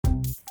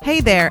Hey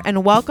there,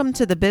 and welcome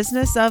to the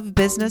Business of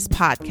Business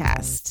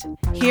podcast.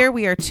 Here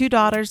we are two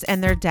daughters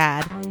and their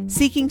dad,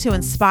 seeking to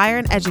inspire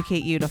and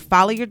educate you to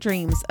follow your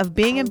dreams of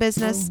being in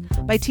business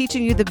by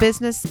teaching you the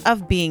business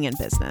of being in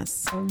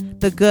business.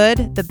 The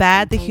good, the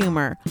bad, the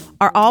humor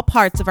are all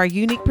parts of our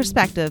unique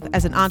perspective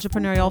as an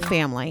entrepreneurial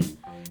family.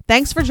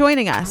 Thanks for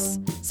joining us.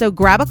 So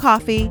grab a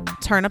coffee,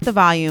 turn up the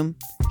volume.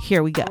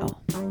 Here we go.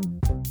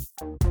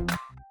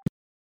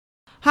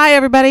 Hi,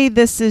 everybody.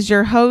 This is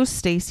your host,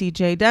 Stacey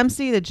J.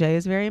 Dempsey. The J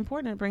is very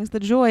important. It brings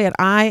the joy. And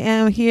I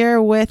am here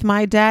with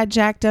my dad,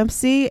 Jack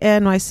Dempsey,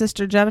 and my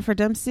sister, Jennifer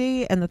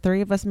Dempsey. And the three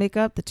of us make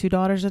up the two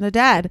daughters and a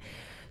dad.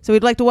 So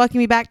we'd like to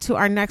welcome you back to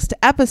our next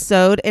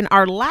episode. In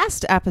our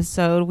last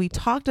episode, we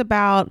talked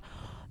about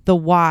the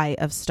why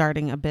of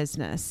starting a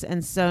business.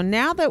 And so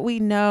now that we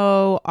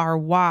know our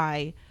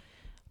why,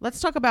 let's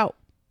talk about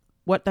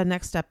what the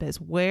next step is.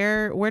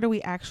 Where do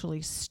we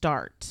actually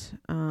start?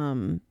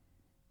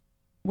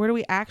 Where do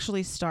we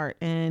actually start?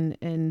 And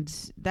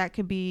that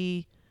could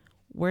be,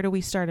 where do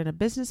we start in a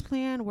business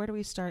plan? Where do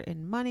we start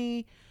in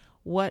money?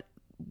 What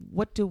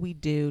do we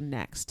do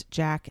next,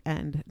 Jack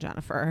and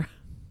Jennifer?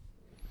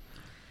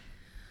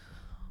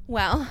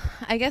 Well,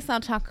 I guess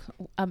I'll talk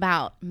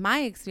about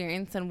my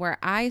experience and where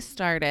I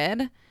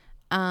started.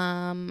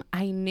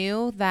 I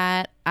knew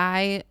that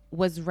I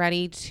was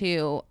ready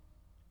to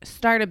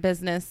start a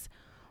business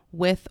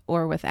with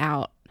or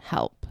without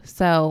help.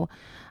 So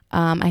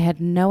I had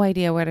no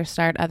idea where to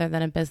start other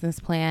than a business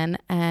plan.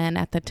 And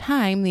at the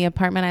time, the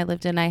apartment I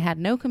lived in, I had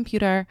no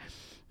computer,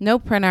 no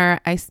printer.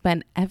 I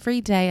spent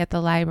every day at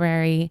the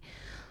library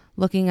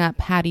looking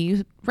up how do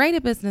you write a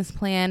business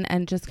plan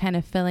and just kind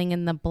of filling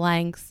in the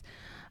blanks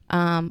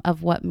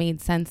of what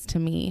made sense to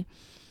me.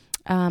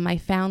 I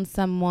found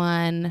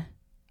someone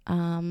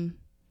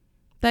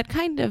that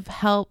kind of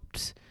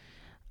helped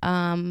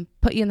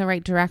put you in the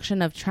right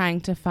direction of trying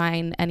to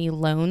find any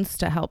loans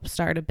to help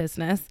start a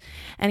business.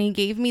 And he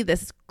gave me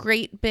this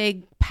great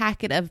big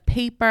packet of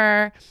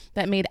paper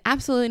that made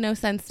absolutely no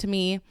sense to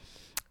me.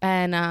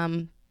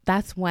 And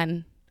that's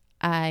when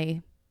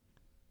I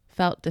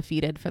felt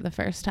defeated for the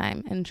first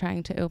time in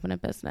trying to open a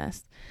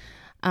business.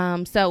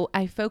 So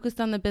I focused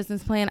on the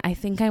business plan. I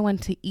think I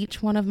went to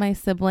each one of my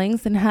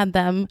siblings and had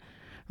them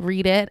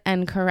read it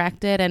and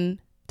correct it and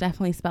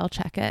definitely spell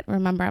check it.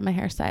 Remember, I'm a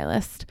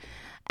hairstylist.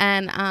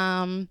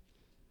 And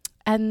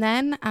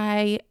then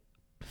I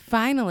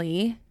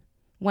finally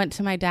went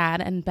to my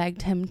dad and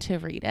begged him to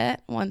read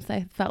it once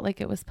I felt like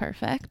it was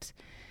perfect.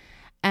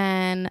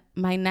 And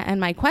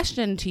my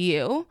question to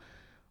you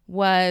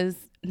was,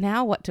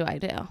 now what do I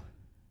do?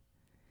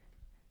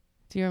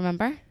 Do you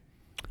remember?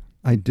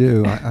 I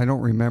do. I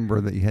don't remember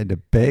that you had to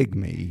beg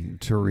me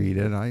to read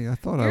it. I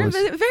thought You're I was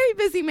a very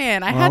busy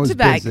man. I had to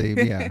beg.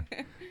 Busy, yeah.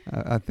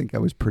 I think I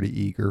was pretty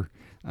eager.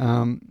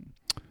 No,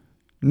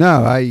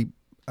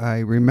 I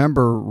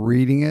remember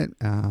reading it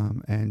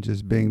and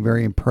just being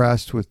very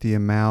impressed with the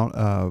amount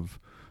of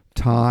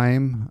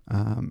time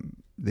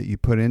that you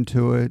put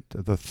into it,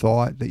 the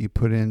thought that you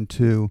put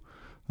into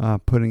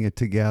putting it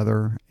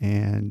together.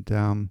 And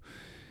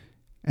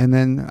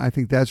then I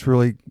think that's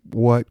really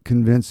what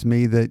convinced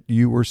me that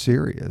you were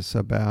serious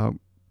about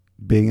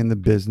being in the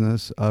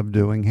business of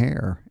doing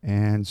hair.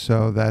 And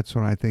so that's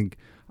when I think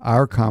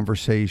our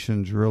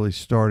conversations really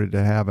started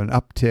to have an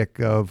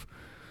uptick of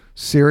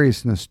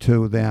seriousness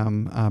to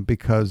them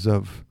because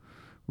of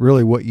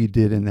really what you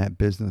did in that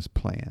business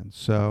plan.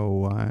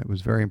 So it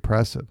was very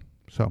impressive.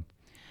 So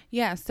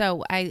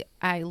I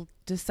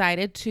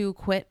decided to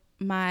quit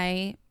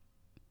my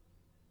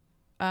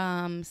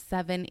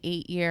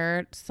 7-8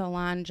 year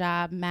salon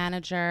job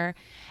manager,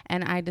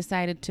 and I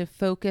decided to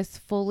focus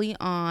fully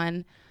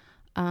on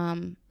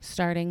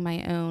starting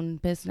my own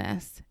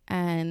business.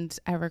 And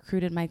I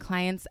recruited my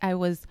clients. I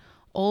was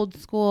old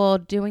school,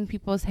 doing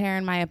people's hair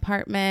in my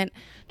apartment,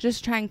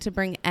 just trying to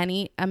bring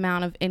any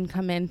amount of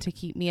income in to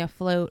keep me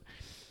afloat,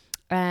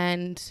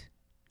 and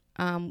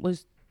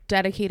was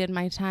dedicated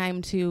my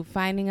time to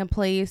finding a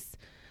place,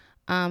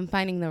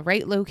 finding the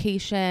right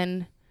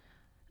location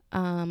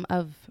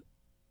of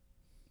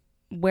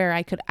where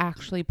I could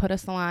actually put a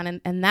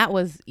salon. And that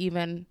was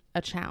even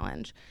a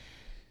challenge.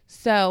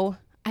 So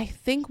I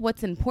think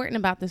what's important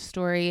about this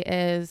story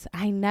is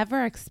I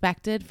never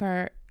expected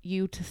for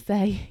you to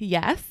say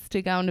yes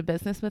to go into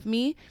business with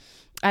me.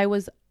 I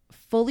was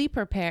fully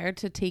prepared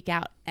to take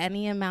out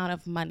any amount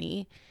of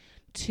money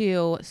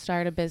to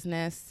start a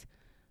business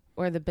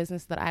or the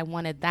business that I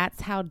wanted.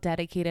 That's how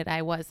dedicated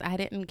I was. I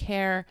didn't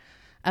care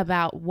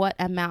about what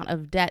amount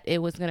of debt it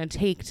was going to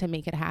take to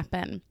make it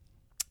happen.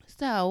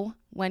 So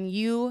when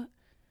you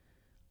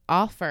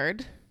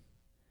offered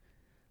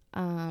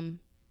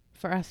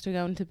for us to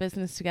go into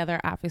business together,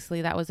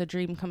 obviously that was a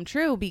dream come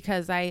true,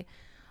 because I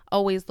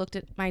always looked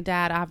at my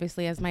dad,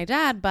 obviously, as my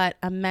dad, but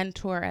a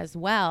mentor as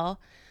well.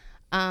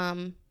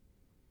 And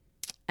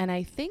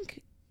I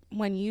think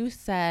when you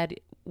said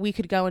we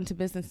could go into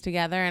business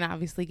together and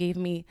obviously gave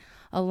me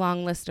a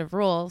long list of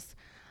rules,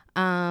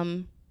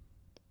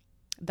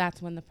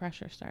 that's when the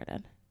pressure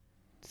started.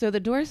 So the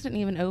doors didn't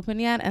even open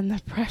yet, and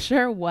the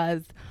pressure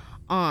was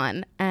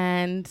on,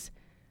 and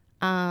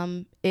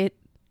it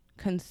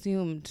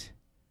consumed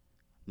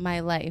my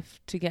life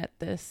to get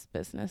this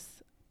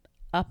business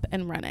up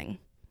and running.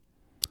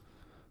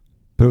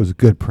 But it was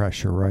good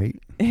pressure, right?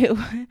 It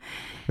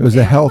was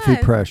a healthy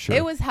pressure.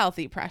 It was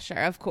healthy pressure,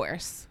 of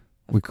course.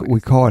 We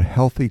call it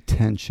healthy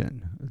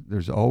tension.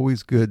 There's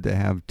always good to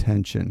have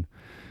tension.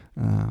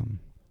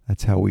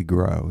 That's how we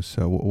grow.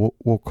 So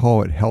we'll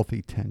call it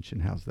healthy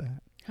tension. How's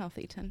that?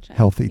 Healthy tension.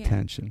 Healthy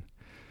tension.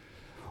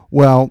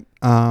 Well,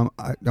 I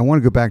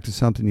want to go back to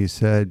something you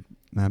said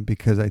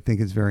because I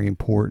think it's very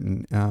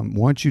important.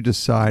 Once you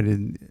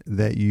decided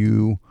that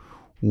you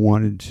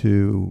wanted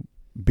to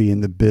be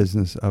in the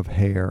business of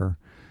hair,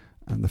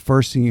 the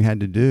first thing you had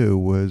to do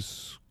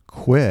was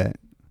quit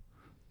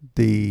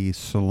the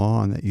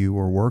salon that you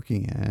were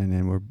working in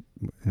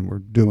and were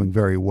doing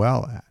very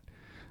well at.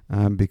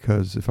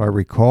 Because if I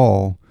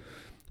recall,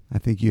 I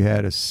think you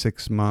had a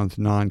 6-month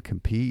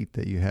non-compete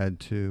that you had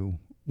to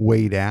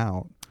wait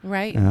out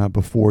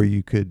before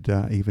you could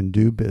even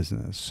do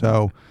business.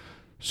 So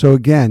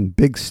again,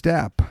 big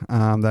step.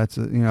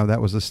 That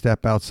was a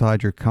step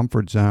outside your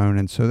comfort zone,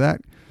 and so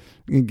that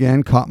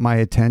again caught my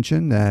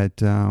attention.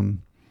 That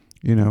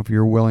if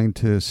you're willing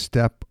to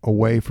step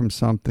away from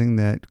something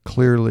that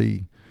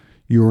clearly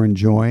you were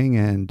enjoying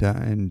and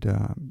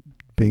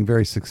being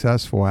very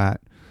successful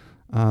at,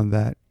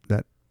 that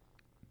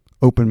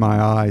opened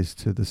my eyes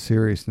to the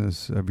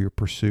seriousness of your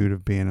pursuit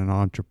of being an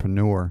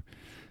entrepreneur.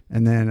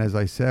 And then, as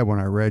I said, when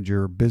I read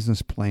your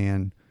business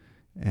plan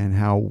and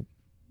how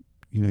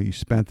you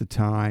spent the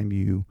time,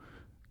 you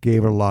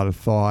gave it a lot of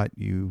thought,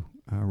 you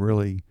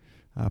really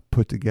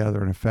put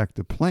together an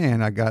effective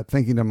plan, I got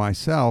thinking to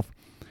myself,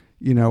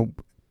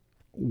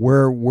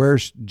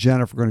 where's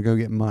Jennifer going to go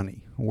get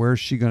money? Where's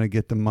she going to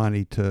get the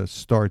money to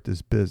start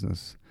this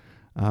business?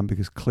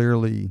 Because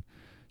clearly,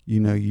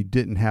 you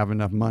didn't have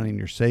enough money in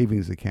your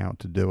savings account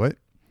to do it.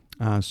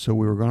 So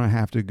we were going to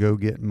have to go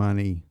get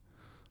money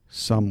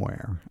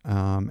somewhere.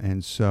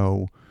 And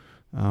so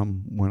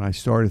when I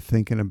started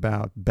thinking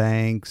about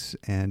banks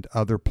and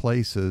other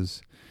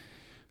places,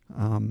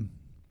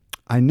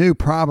 I knew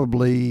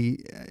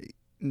probably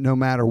no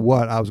matter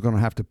what, I was going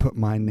to have to put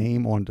my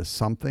name onto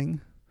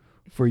something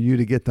for you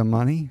to get the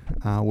money,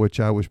 which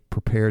I was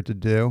prepared to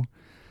do.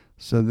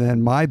 So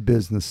then my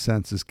business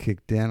senses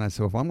kicked in. I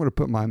said, if I'm going to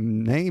put my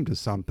name to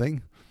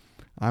something,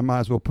 I might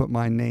as well put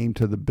my name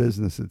to the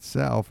business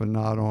itself and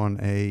not on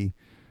a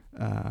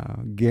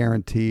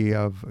guarantor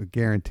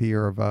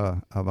of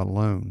a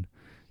loan.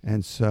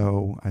 And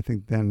so I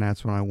think then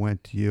that's when I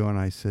went to you and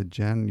I said,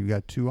 Jen, you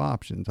got two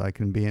options. I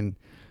can be an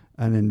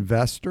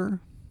investor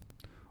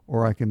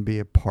or I can be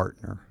a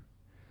partner.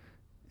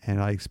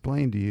 And I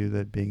explained to you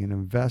that being an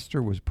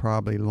investor was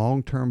probably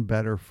long-term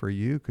better for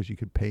you because you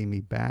could pay me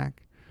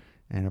back.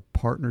 And a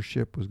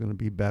partnership was going to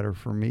be better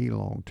for me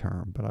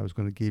long-term. But I was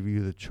going to give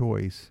you the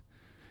choice.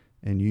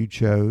 And you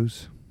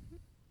chose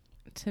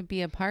to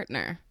be a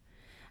partner.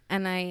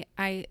 And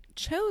I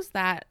chose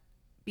that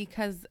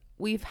because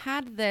we've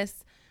had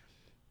this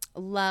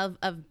love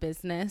of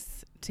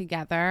business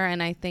together.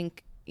 And I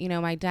think,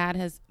 my dad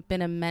has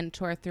been a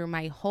mentor through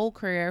my whole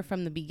career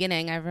from the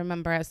beginning. I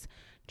remember us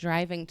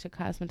driving to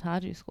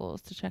cosmetology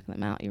schools to check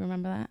them out. You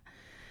remember that?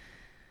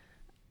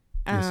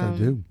 Yes, I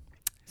do.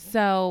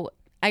 So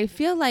I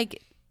feel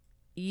like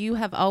you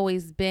have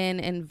always been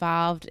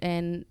involved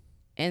in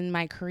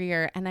my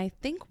career. And I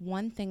think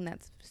one thing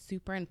that's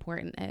super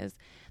important is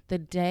the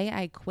day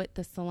I quit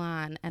the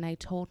salon and I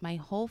told my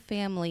whole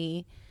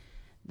family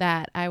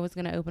that I was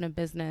going to open a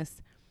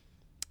business,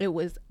 it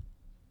was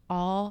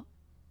all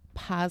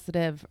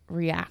positive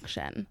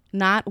reaction.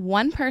 Not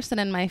one person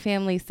in my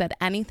family said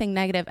anything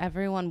negative.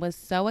 Everyone was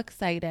so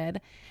excited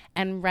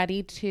and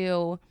ready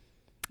to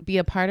be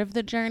a part of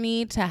the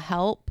journey, to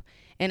help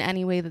in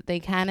any way that they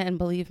can. And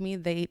believe me,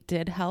 they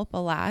did help a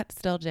lot,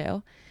 still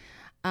do.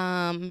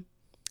 And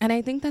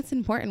I think that's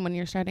important when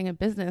you're starting a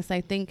business.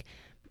 I think,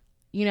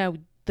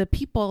 the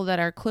people that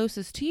are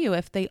closest to you,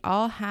 if they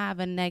all have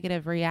a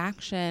negative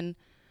reaction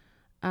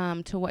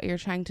to what you're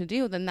trying to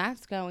do, then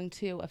that's going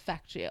to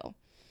affect you.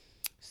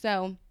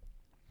 So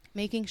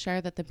making sure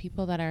that the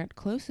people that are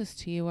closest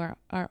to you are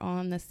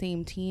on the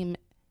same team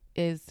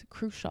is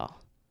crucial.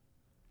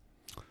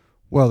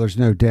 Well, there's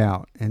no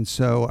doubt. And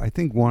so I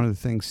think one of the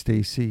things,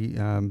 Stacy,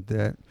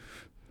 that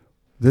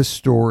this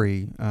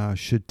story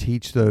should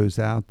teach those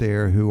out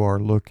there who are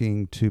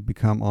looking to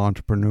become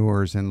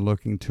entrepreneurs and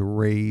looking to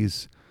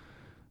raise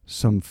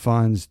some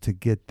funds to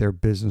get their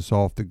business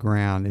off the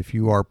ground. If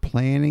you are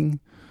planning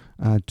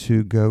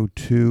to go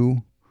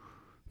to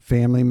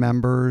family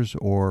members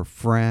or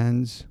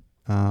friends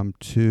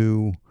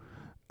to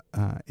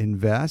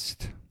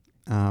invest,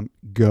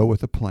 go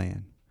with a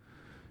plan.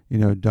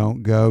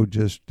 Don't go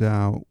just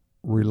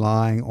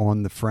relying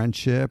on the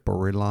friendship or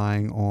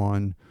relying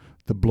on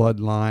the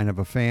bloodline of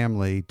a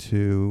family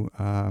to,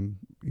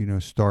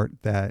 start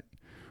that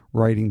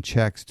writing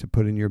checks to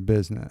put in your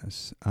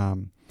business.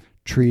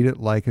 Treat it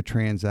like a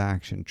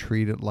transaction.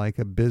 Treat it like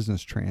a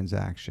business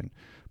transaction.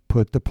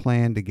 Put the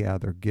plan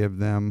together. Give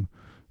them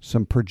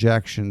some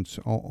projections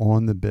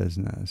on the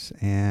business.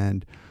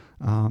 And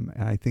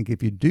I think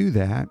if you do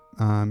that,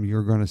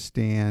 you're going to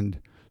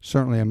stand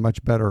certainly a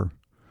much better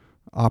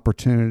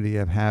opportunity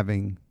of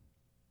having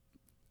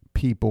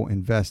people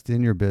invest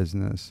in your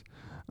business.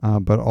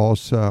 But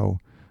also,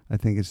 I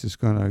think it's just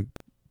going to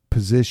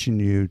position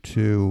you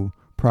to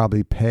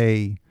probably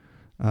pay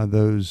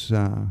those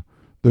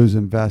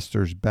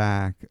investors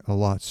back a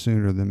lot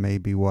sooner than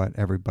maybe what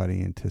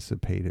everybody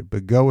anticipated.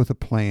 But go with a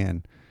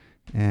plan,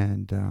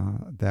 and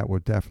that will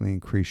definitely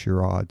increase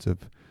your odds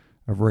of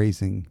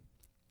raising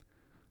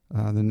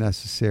the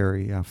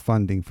necessary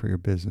funding for your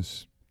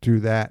business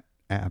through that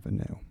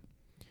avenue.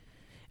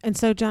 And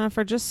so,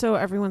 Jennifer, just so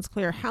everyone's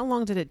clear, how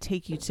long did it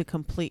take you to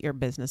complete your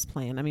business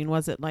plan? I mean,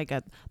 was it like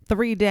a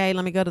 3-day,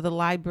 let me go to the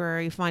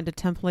library, find a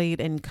template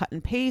and cut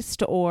and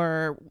paste?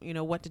 Or,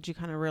 what did you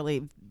kind of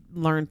really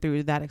learn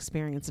through that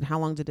experience? And how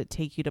long did it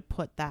take you to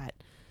put the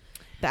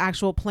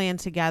actual plan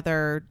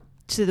together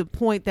to the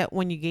point that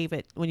when you gave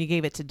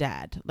it to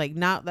Dad, like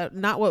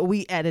not what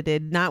we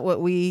edited, not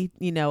what we,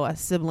 as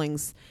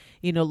siblings,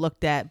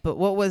 looked at, but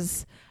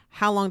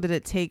how long did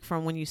it take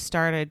from when you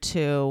started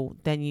to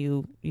then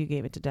you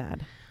gave it to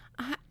Dad?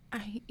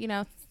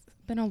 It's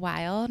been a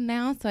while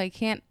now, so I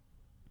can't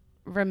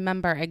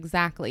remember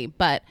exactly,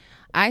 but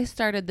I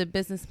started the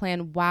business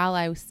plan while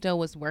I still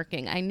was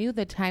working. I knew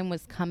the time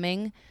was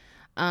coming.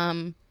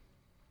 The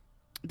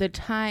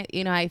time,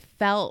 I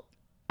felt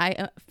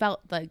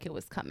like it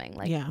was coming.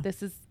 Like,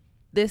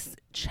 this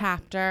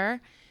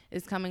chapter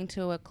is coming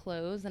to a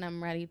close and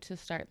I'm ready to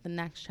start the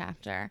next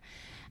chapter.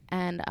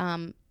 And,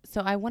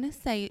 so I want to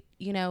say,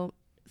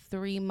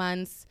 3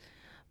 months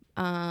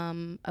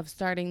of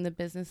starting the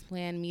business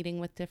plan, meeting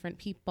with different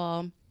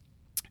people.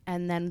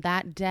 And then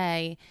that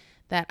day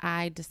that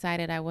I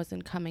decided I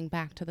wasn't coming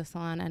back to the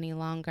salon any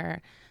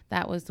longer,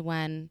 that was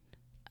when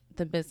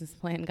the business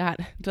plan got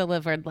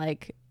delivered.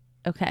 Like,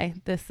 okay,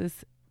 this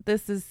is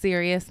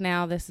serious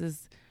now. This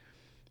is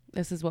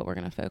what we're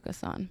going to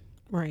focus on.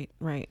 Right.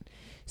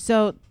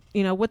 So,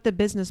 with the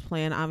business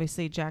plan,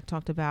 obviously Jack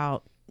talked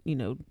about,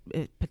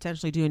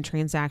 potentially doing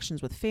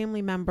transactions with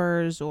family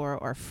members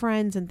or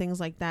friends and things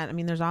like that. I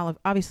mean, there's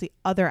obviously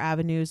other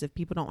avenues if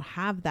people don't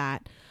have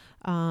that,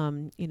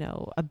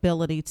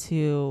 ability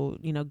to,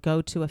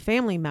 go to a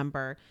family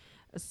member.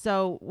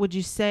 So would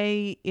you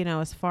say,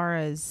 as far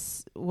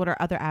as what are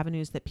other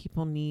avenues that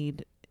people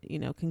need,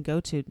 can go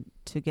to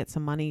get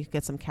some money,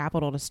 get some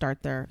capital to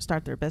start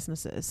their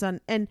businesses,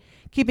 and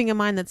keeping in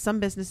mind that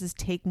some businesses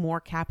take more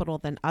capital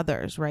than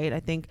others, right? I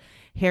think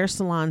hair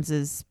salons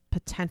is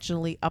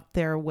potentially up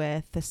there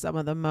with some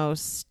of the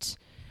most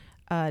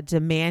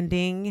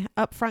demanding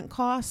upfront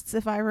costs.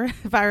 If I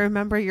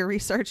remember your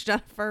research,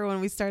 Jennifer,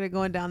 when we started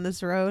going down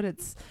this road,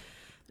 it's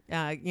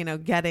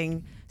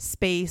getting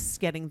space,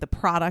 getting the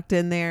product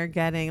in there,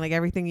 getting like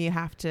everything you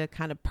have to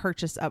kind of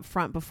purchase up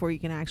front before you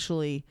can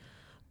actually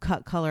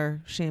cut,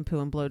 color, shampoo,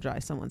 and blow dry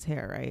someone's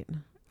hair, right?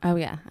 Oh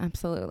yeah,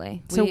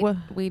 absolutely. So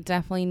we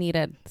definitely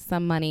needed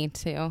some money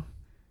to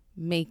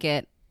make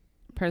it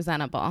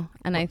presentable,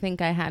 and I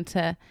think I had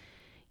to,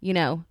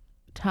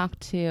 talk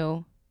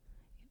to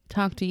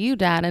you,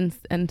 Dad,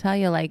 and tell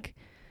you, like,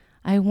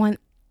 I want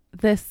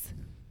this,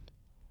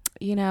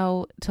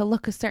 to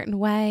look a certain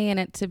way and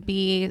it to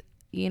be,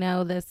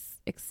 this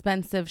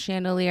expensive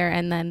chandelier.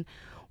 And then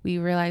we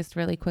realized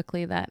really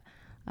quickly that,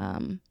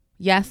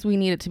 yes, we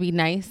need it to be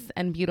nice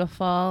and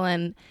beautiful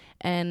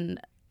and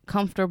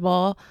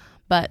comfortable,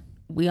 but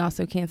we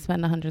also can't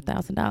spend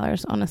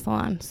 $100,000 on a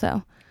salon.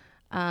 So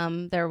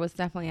there was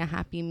definitely a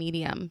happy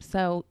medium.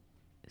 So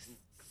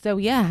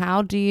yeah,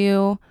 how do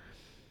you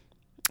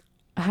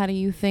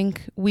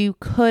think we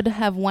could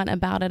have went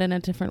about it in a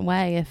different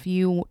way if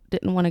you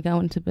didn't want to go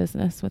into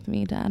business with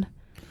me, Dad?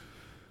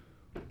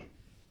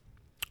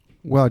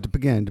 Well,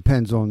 again, it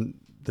depends on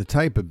the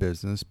type of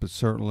business, but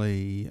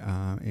certainly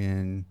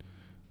in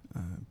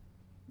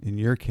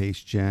your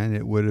case, Jen,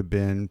 it would have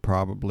been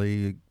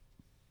probably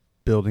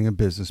building a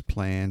business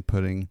plan,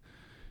 putting,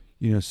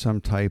 some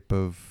type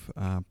of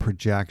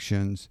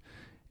projections,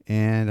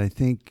 and I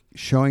think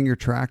showing your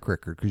track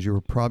record, because you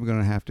were probably going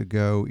to have to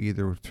go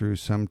either through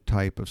some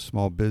type of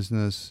small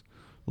business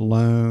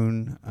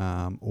loan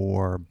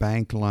or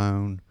bank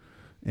loan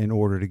in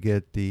order to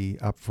get the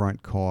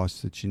upfront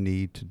costs that you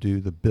need to do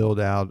the build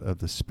out of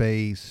the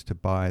space, to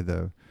buy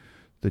the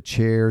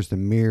chairs, the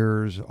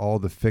mirrors, all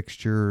the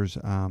fixtures.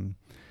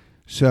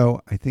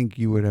 So I think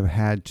you would have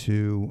had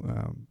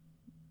to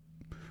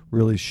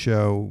really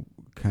show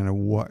kind of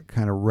what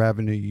kind of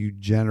revenue you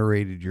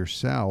generated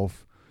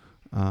yourself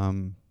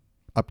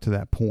up to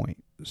that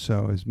point.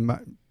 So as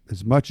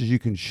much as you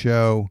can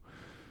show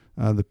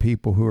the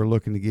people who are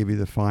looking to give you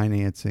the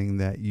financing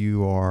that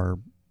you are,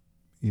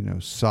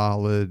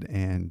 solid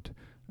and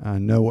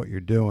know what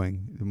you're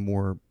doing, the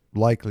more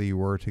likely you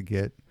were to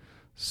get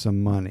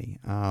some money.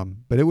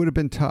 But it would have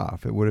been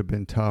tough. It would have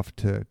been tough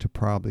to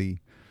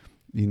probably,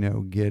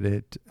 get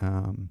it,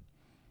 all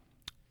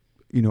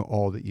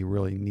that you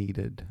really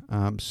needed.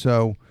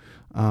 So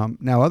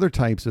Now, other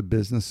types of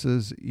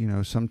businesses,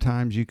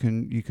 sometimes you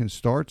can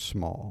start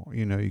small.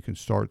 You can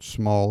start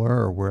smaller,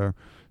 or where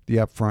the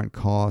upfront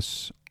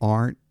costs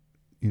aren't,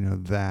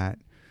 that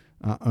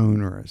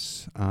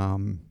onerous.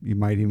 You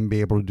might even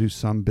be able to do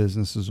some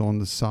businesses on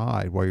the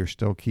side while you're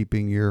still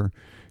keeping your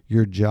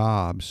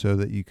job, so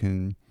that you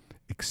can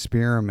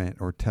experiment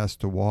or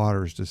test the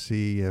waters to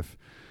see if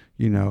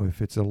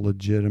it's a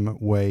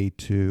legitimate way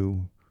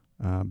to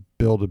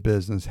build a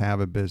business, have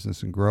a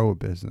business, and grow a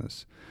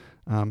business.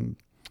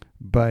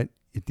 But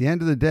at the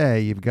end of the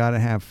day, you've got to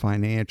have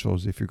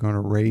financials if you're going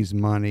to raise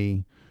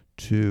money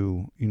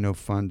to,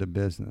 fund a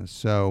business.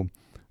 So,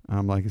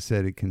 like I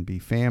said, it can be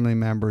family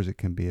members, it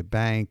can be a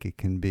bank, it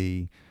can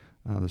be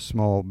the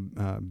Small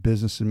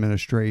Business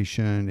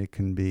Administration, there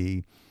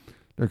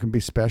can be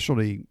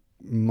specialty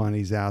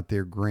monies out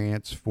there,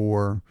 grants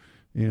for,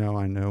 I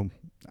know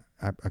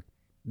I'm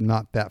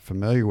not that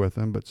familiar with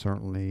them, but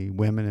certainly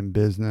women in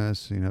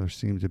business, there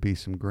seems to be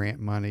some grant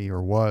money,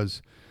 or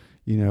was,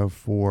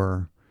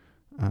 for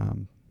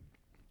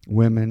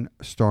women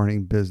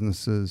starting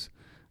businesses.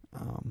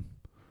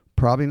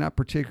 Probably not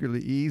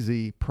particularly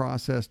easy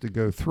process to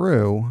go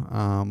through,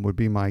 would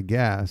be my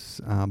guess.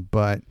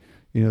 But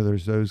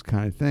there's those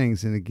kind of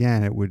things, and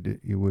again, it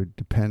would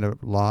depend a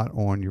lot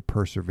on your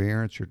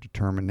perseverance, your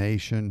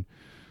determination,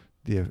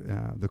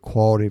 the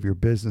quality of your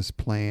business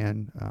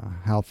plan,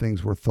 how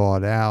things were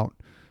thought out.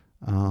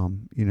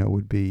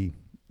 Would be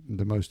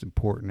the most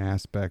important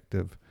aspect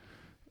of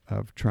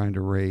trying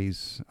to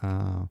raise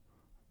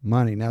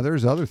money. Now,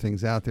 there's other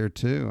things out there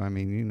too.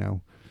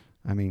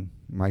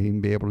 Might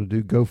even be able to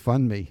do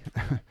GoFundMe,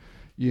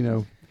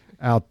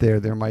 out there.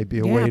 There might be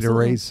a way absolutely. to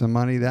raise some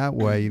money that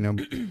way,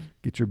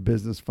 get your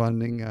business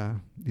funding,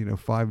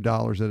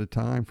 $5 at a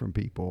time from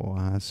people.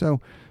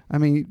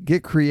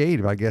 Get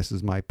creative, I guess,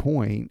 is my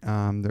point.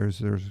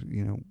 There's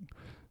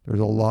a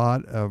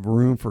lot of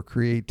room for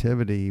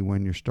creativity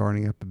when you're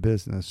starting up a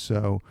business.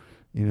 So,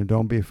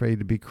 don't be afraid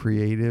to be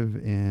creative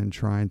in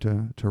trying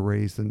to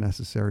raise the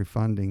necessary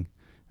funding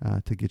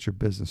to get your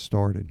business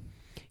started.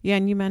 Yeah,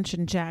 and you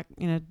mentioned, Jack,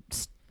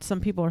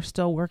 some people are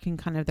still working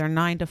kind of their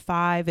 9 to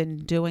 5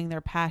 and doing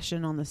their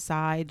passion on the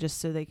side just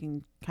so they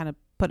can kind of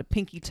put a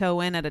pinky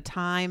toe in at a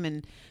time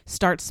and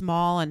start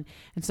small. And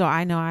so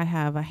I know I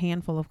have a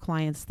handful of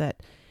clients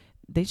that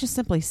they just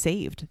simply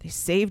saved. They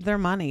saved their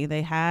money.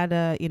 They had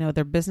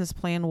their business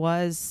plan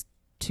was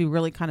to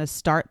really kind of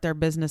start their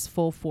business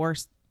full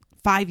force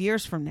 5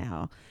 years from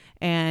now.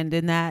 And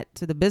in that,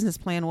 so the business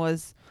plan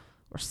was,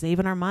 we're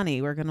saving our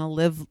money. We're going to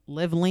live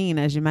lean,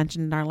 as you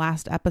mentioned in our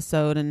last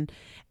episode.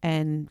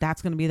 And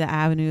that's going to be the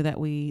avenue that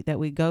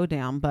we go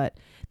down. But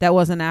that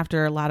wasn't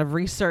after a lot of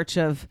research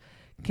of,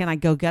 can I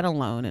go get a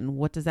loan, and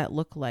what does that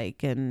look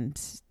like, and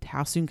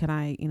how soon can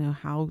I,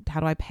 how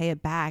do I pay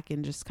it back,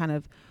 and just kind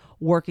of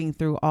working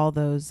through all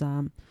those,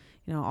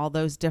 all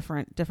those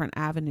different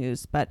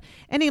avenues. But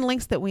any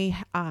links that we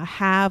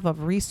have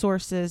of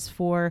resources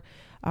for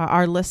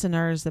our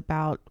listeners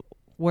about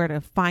where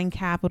to find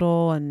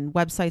capital and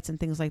websites and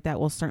things like that,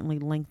 we'll certainly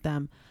link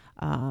them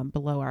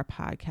below our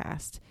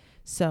podcast.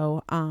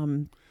 So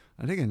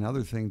I think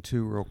another thing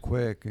too, real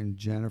quick, and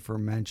Jennifer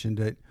mentioned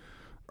it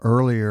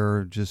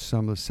earlier, just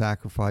some of the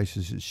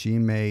sacrifices that she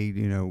made,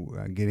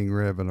 getting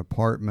rid of an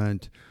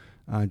apartment,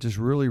 just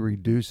really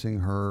reducing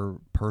her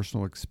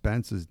personal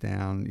expenses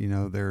down.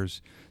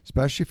 There's,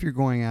 especially if you're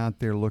going out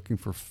there looking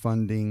for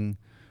funding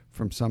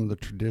from some of the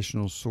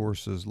traditional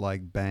sources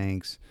like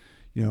banks,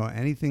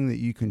 anything that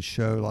you can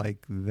show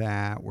like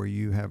that, where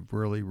you have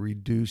really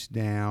reduced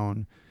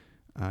down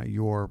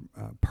your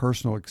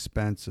personal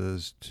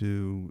expenses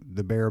to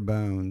the bare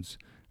bones,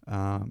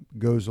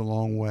 goes a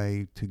long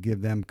way to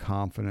give them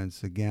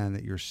confidence, again,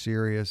 that you're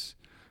serious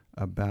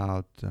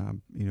about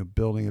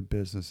building a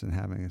business and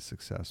having a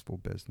successful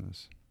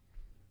business.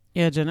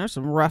 Yeah, Jen, there's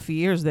some rough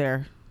years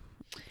there.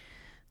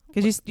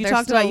 Because you They're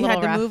talked still about a you had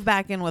little to rough. move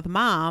back in with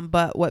Mom,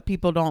 but what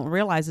people don't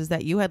realize is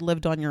that you had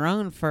lived on your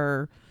own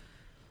for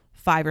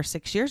 5 or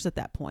 6 years at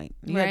that point.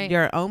 You Right. had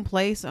your own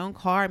place, own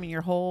car. I mean,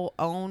 your whole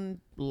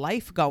own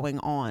life going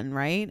on,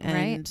 right?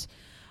 And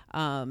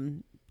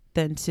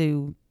then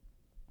to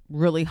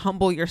really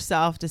humble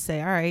yourself to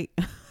say, all right,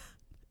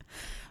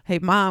 hey,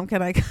 Mom,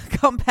 can I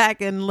come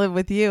back and live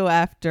with you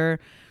after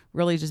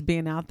really just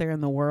being out there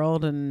in the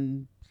world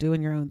and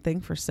doing your own thing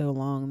for so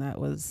long? That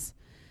was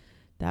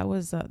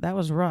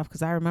rough,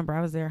 because I remember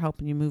I was there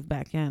helping you move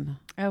back in.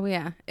 Oh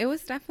yeah, it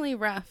was definitely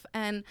rough.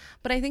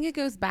 But I think it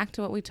goes back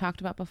to what we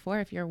talked about before.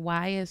 If your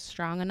why is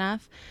strong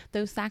enough,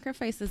 those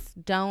sacrifices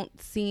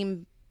don't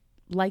seem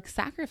like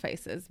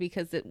sacrifices,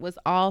 because it was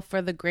all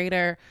for the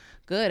greater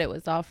good. It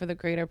was all for the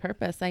greater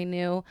purpose. I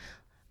knew,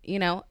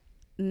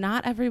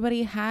 not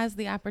everybody has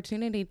the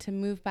opportunity to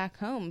move back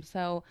home.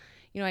 So,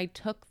 I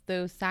took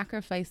those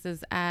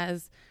sacrifices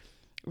as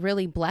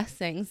really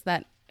blessings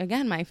that,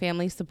 again, my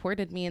family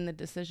supported me in the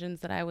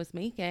decisions that I was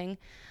making,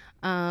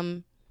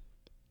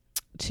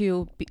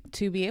 to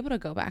be able to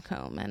go back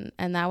home.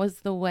 And that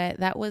was the way,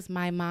 that was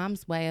my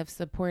mom's way of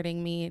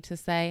supporting me, to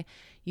say,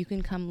 you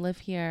can come live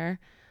here,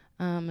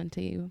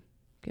 until you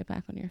get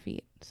back on your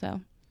feet.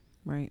 So,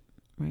 Right.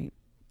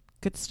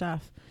 Good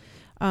stuff.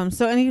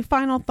 So any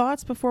final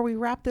thoughts before we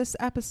wrap this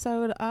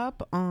episode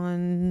up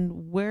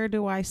on where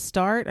do I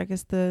start? I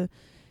guess the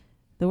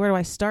where do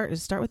I start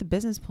is start with a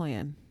business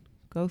plan.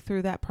 Go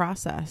through that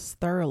process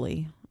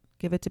thoroughly.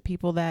 Give it to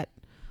people that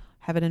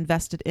have an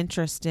invested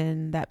interest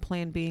in that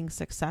plan being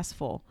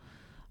successful.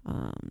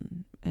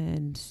 And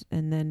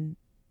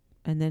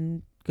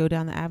then go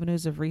down the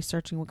avenues of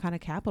researching what kind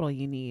of capital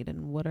you need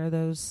and what are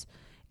those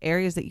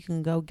areas that you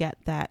can go get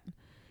that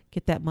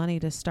money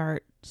to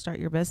start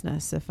your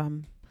business. If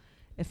I'm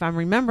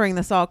remembering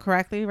this all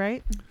correctly,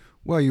 right?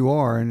 Well, you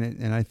are,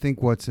 and I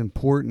think what's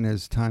important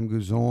as time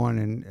goes on,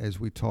 and as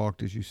we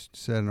talked, as you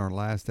said in our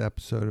last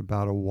episode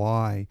about a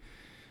why,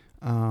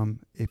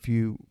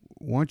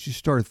 once you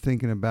start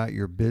thinking about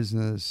your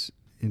business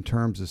in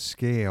terms of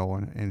scale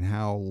and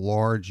how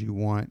large you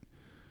want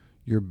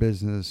your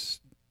business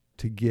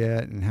to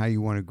get and how you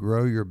want to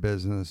grow your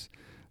business,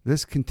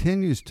 this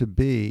continues to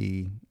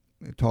be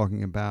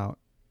talking about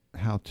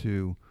how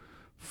to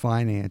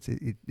finance.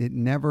 It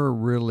never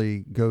really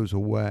goes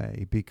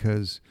away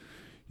because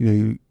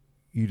you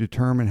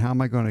determine how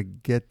am I going to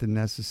get the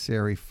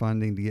necessary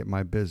funding to get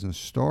my business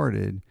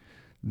started.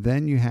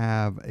 Then you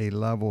have a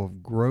level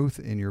of growth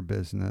in your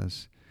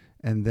business,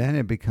 and then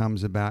it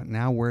becomes about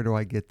now where do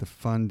I get the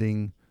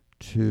funding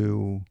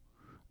to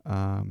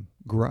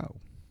grow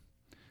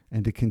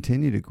and to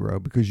continue to grow,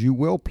 because you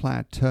will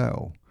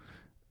plateau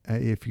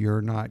if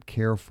you're not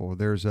careful.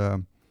 There's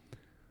a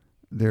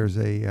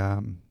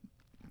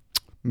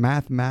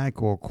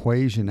mathematical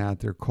equation out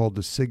there called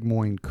the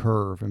sigmoid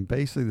curve, and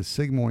basically the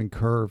sigmoid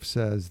curve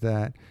says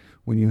that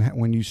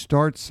when you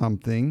start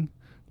something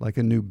like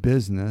a new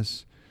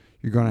business,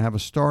 you're going to have a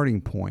starting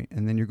point,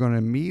 and then you're going to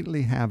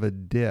immediately have a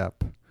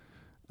dip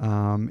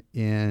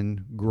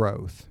in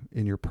growth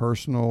in your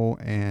personal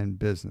and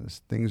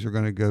business. Things are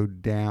going to go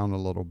down a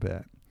little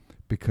bit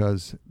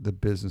because the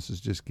business is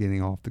just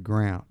getting off the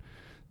ground.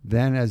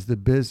 Then as the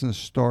business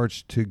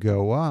starts to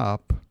go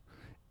up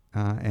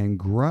and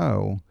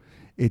grow,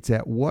 it's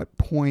at what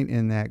point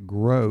in that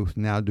growth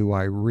now do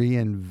I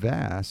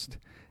reinvest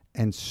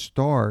and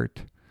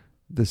start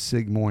the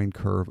sigmoid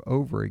curve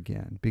over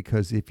again?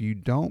 Because if you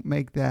don't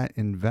make that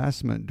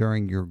investment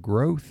during your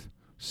growth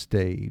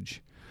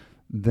stage,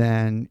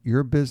 then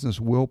your business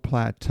will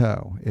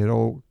plateau.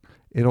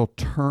 It'll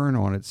turn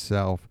on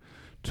itself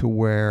to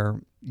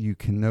where you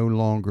can no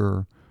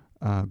longer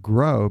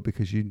grow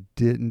because you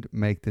didn't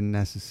make the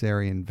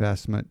necessary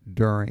investment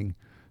during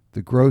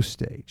the growth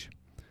stage.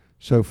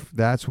 So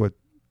that's what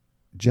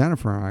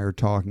Jennifer and I are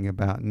talking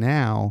about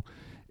now,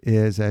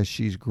 is as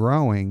she's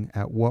growing,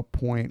 at what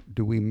point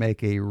do we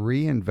make a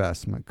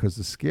reinvestment? Because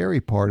the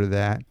scary part of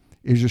that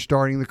is you're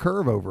starting the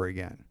curve over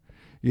again.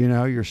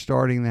 You're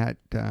starting that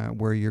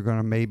where you're going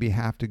to maybe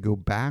have to go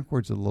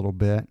backwards a little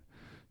bit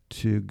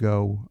to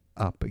go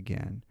up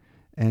again.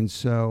 And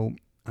so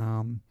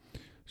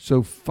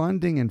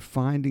funding and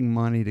finding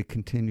money to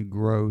continue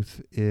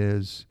growth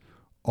is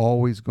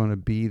always going to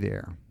be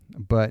there.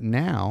 But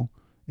now,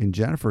 in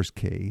Jennifer's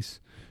case,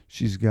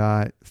 she's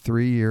got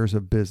 3 years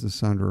of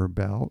business under her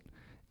belt,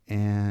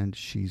 and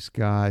she's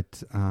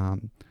got, her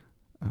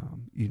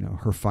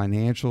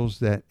financials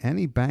that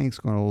any bank's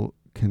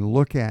can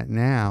look at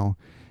now,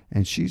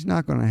 and she's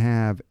not going to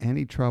have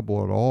any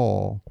trouble at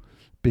all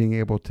being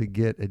able to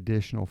get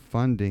additional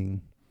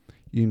funding,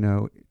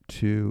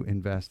 to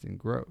invest in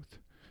growth,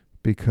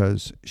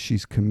 because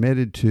she's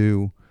committed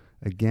to,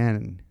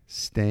 again,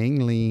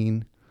 staying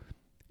lean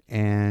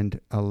and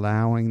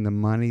allowing the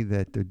money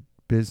that the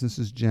business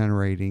is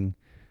generating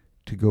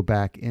to go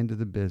back into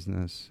the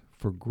business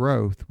for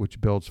growth,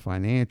 which builds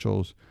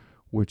financials,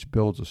 which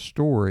builds a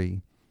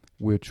story,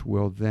 which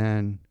will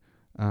then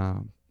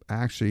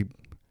actually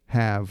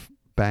have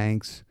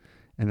banks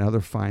and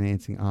other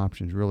financing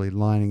options really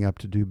lining up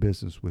to do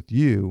business with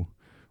you,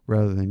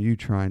 rather than you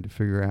trying to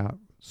figure out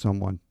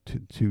someone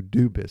to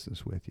do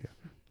business with you.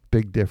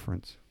 Big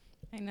difference.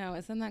 I know.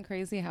 Isn't that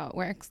crazy how it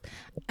works?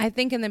 I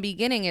think in the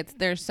beginning,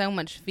 there's so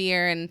much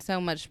fear and so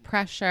much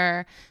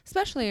pressure,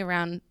 especially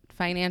around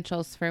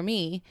financials for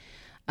me.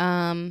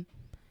 And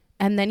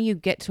then you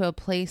get to a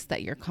place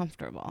that you're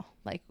comfortable.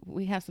 Like,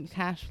 we have some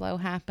cash flow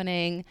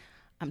happening.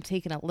 I'm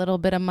taking a little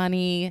bit of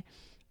money.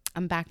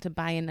 I'm back to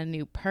buying a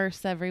new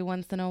purse every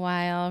once in a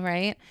while,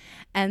 right?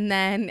 And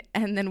then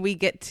we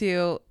get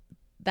to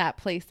that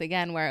place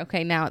again where,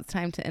 okay, now it's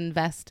time to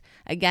invest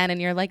again.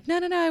 And you're like, no,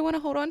 I want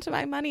to hold on to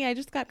my money. I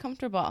just got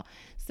comfortable.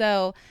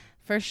 So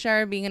for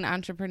sure, being an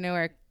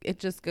entrepreneur, it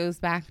just goes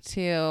back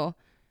to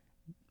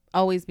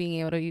always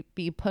being able to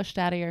be pushed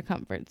out of your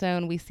comfort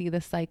zone. We see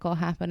this cycle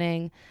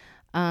happening.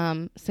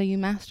 So you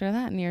master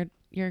that, and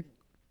you're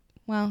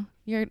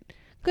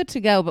good to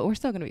go, but we're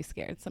still going to be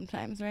scared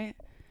sometimes, right?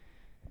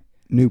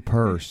 New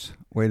purse.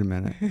 Wait a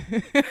minute.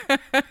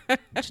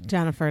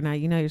 Jennifer, now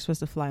you're supposed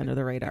to fly under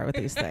the radar with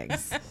these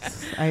things.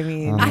 I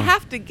mean, I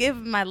have to give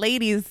my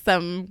ladies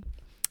some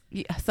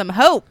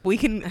hope.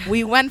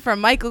 We went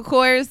from Michael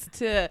Kors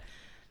to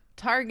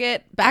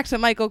Target back to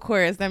Michael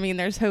Kors. I mean,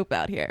 there's hope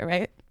out here,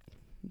 right?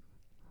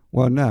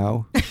 Well,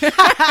 no.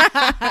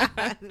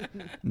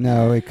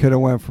 No, it could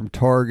have went from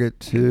Target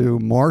to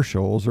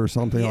Marshalls or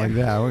something like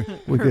that.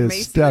 We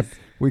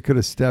could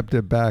have stepped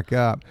it back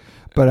up.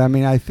 But I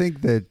mean, I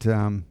think that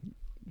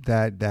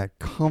that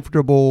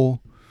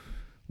comfortable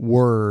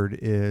word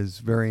is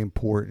very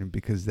important,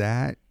 because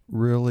that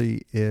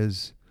really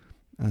is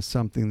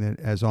something that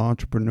as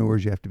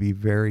entrepreneurs you have to be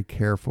very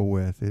careful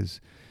with,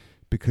 is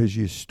because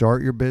you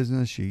start your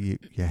business, you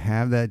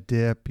have that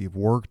dip, you've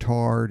worked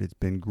hard, it's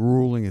been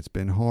grueling, it's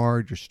been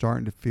hard, you're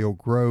starting to feel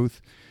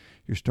growth,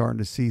 you're starting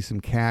to see some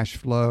cash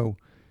flow,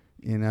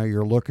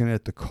 you're looking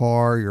at the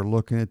car, you're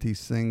looking at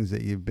these things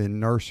that you've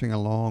been nursing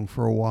along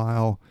for a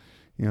while,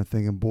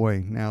 thinking,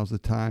 boy, now's the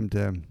time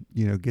to,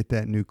 get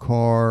that new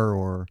car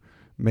or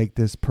make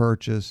this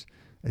purchase.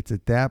 It's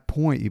at that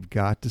point you've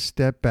got to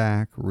step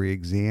back,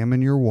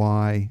 re-examine your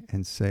why,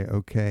 and say,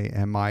 okay,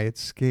 am I at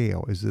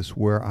scale? Is this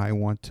where I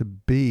want to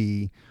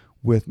be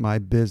with my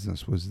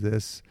business? Was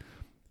this,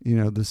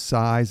 the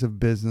size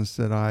of business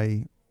that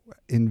I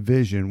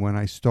envisioned when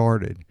I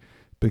started?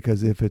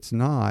 Because if it's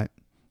not,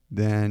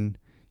 then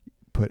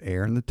put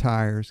air in the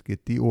tires,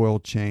 get the oil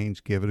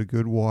change, give it a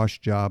good wash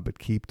job, but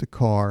keep the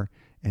car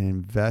and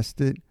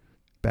invest it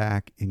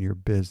back in your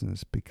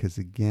business. Because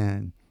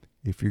again,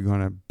 if you're going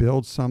to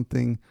build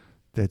something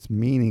that's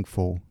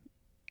meaningful,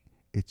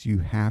 you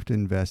have to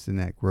invest in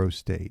that growth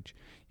stage.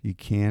 You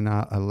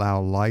cannot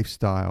allow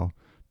lifestyle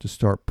to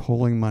start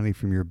pulling money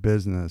from your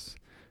business,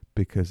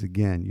 because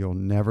again, you'll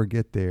never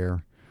get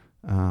there,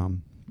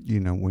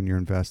 when you're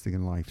investing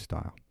in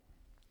lifestyle.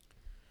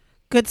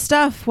 Good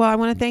stuff. Well, I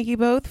want to thank you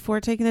both for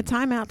taking the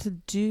time out to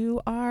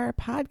do our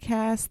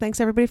podcast.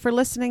 Thanks everybody for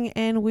listening,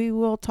 and we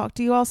will talk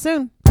to you all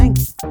soon.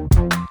 Thanks.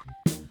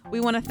 We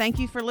want to thank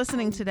you for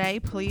listening today.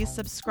 Please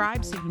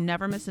subscribe so you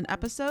never miss an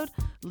episode.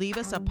 Leave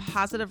us a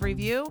positive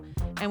review.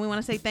 And we want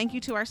to say thank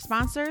you to our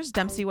sponsors,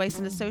 Dempsey Weiss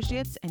 &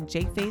 Associates and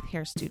J Faith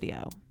Hair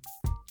Studio.